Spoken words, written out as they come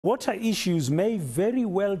Water issues may very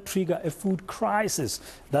well trigger a food crisis.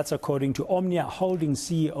 That's according to Omnia Holdings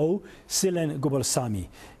CEO Seelan Gobalsamy.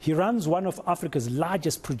 He runs one of Africa's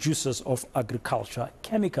largest producers of agriculture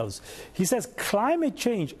chemicals. He says climate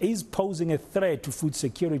change is posing a threat to food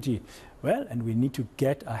security. Well, and we need to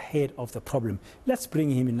get ahead of the problem. Let's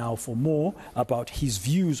bring him in now for more about his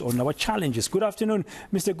views on our challenges. Good afternoon,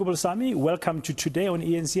 Mr. Gobalsamy. Welcome to Today on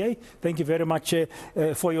ENCA. Thank you very much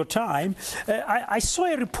for your time. I saw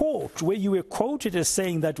a report where you were quoted as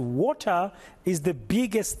saying that water is the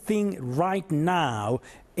biggest thing right now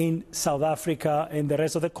in South Africa and the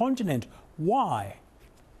rest of the continent. Why?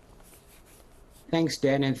 Thanks,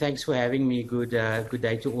 Dan, and thanks for having me. Good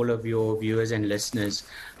day to all of your viewers and listeners.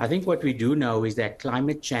 I think what we do know is that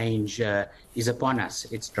climate change is upon us.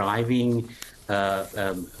 It's driving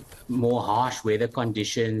more harsh weather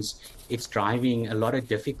conditions. It's driving a lot of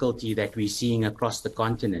difficulty that we're seeing across the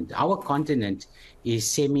continent. Our continent is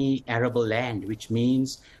semi-arable land, which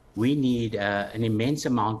means we need an immense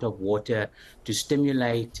amount of water to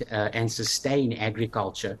stimulate and sustain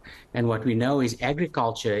agriculture. And what we know is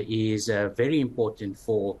agriculture is very important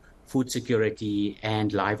for food security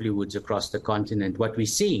and livelihoods across the continent. What we're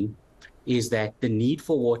seeing is that the need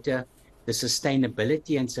for water, the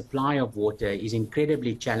sustainability and supply of water is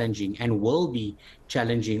incredibly challenging and will be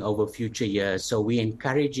challenging over future years. So we're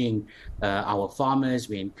encouraging our farmers,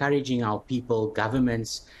 we're encouraging our people,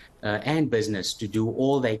 governments, and business to do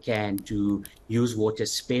all they can to use water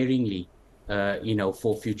sparingly,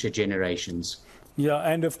 for future generations. Yeah,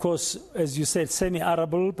 and of course, as you said,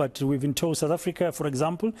 semi-arable, but we've been told South Africa, for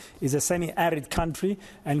example, is a semi-arid country,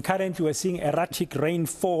 and currently we're seeing erratic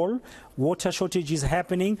rainfall, water shortages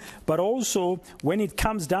happening, but also when it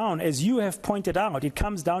comes down, as you have pointed out, it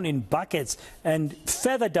comes down in buckets and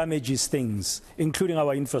further damages things, including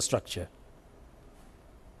our infrastructure.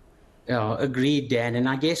 Agreed, Dan. And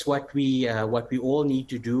I guess what we all need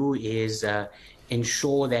to do is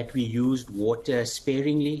ensure that we use water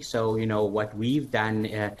sparingly. So, what we've done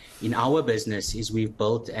in our business is we've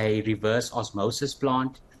built a reverse osmosis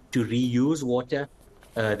plant to reuse water.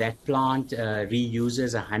 That plant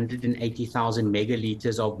reuses 180,000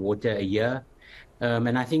 megaliters of water a year.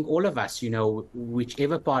 And I think all of us,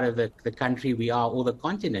 whichever part of the country we are or the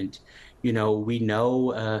continent, we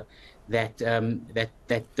know that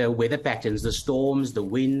the weather patterns, the storms, the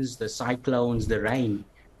winds, the cyclones, the rain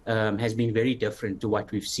has been very different to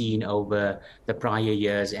what we've seen over the prior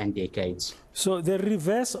years and decades. So the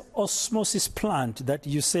reverse osmosis plant that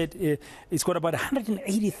you said, it's got about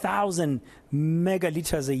 180,000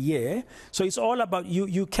 megaliters a year. So it's all about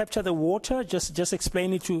you capture the water, just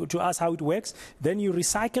explain it to us how it works, then you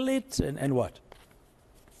recycle it and what?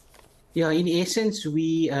 Yeah, in essence,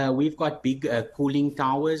 we've got big cooling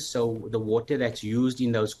towers. So the water that's used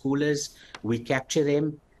in those coolers, we capture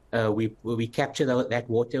them. We capture that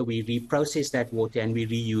water, we reprocess that water, and we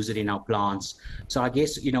reuse it in our plants. So I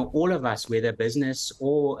guess, all of us, whether business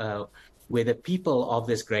or whether people of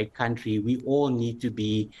this great country, we all need to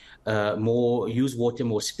be use water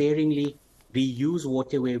more sparingly, reuse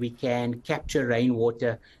water where we can, capture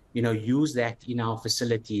rainwater, use that in our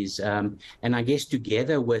facilities. And I guess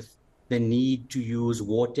together with the need to use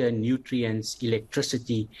water, nutrients,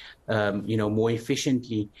 electricity, more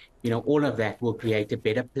efficiently, all of that will create a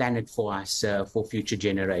better planet for us for future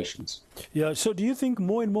generations. Yeah. So do you think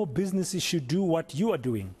more and more businesses should do what you are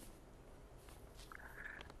doing?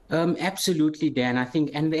 Absolutely, Dan. I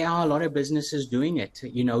think, and there are a lot of businesses doing it,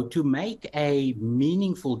 to make a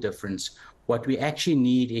meaningful difference. What we actually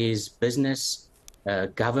need is business,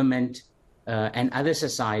 government, and other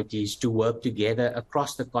societies to work together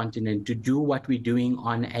across the continent to do what we're doing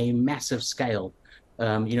on a massive scale.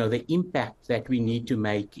 The impact that we need to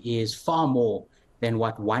make is far more than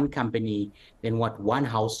what one company, than what one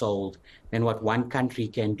household, than what one country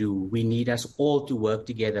can do. We need us all to work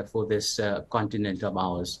together for this continent of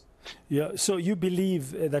ours. Yeah, so you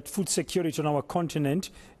believe that food security on our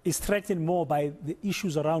continent is threatened more by the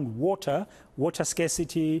issues around water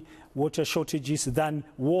scarcity, water shortages than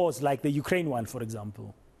wars like the Ukraine one, for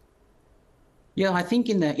example? Yeah, I think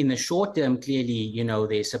in the short term, clearly,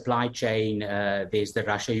 there's supply chain, there's the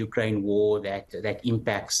Russia-Ukraine war that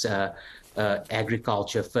impacts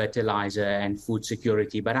agriculture, fertilizer, and food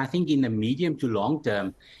security. But I think in the medium to long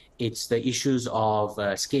term, it's the issues of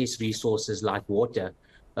scarce resources like water,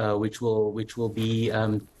 which will be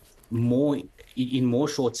more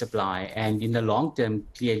short supply. And in the long term,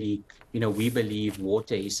 clearly, we believe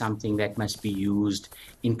water is something that must be used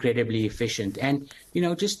incredibly efficient. And,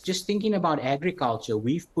 just thinking about agriculture,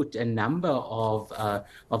 we've put a number of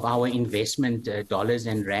our investment dollars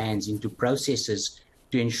and rands into processes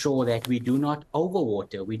to ensure that we do not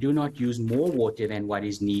overwater, we do not use more water than what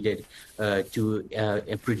is needed to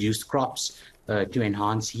produce crops, to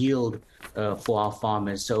enhance yield for our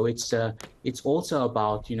farmers. So it's also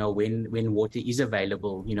about, when water is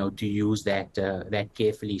available, to use that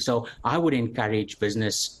carefully. So I would encourage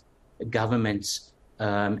business, governments,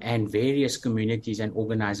 and various communities and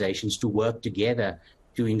organizations to work together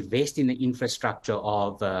to invest in the infrastructure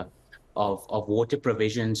of water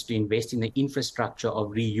provisions, to invest in the infrastructure of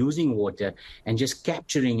reusing water and just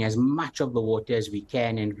capturing as much of the water as we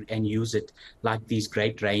can and use it like these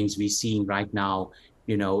great rains we're seeing right now,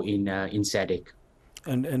 in SADC.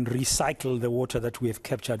 And recycle the water that we have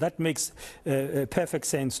captured. That makes perfect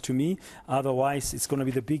sense to me. Otherwise, it's going to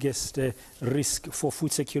be the biggest risk for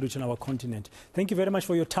food security on our continent. Thank you very much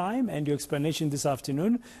for your time and your explanation this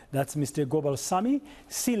afternoon. That's Mr. Gobalsamy,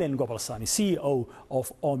 Seelan Gobalsamy, CEO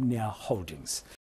of Omnia Holdings.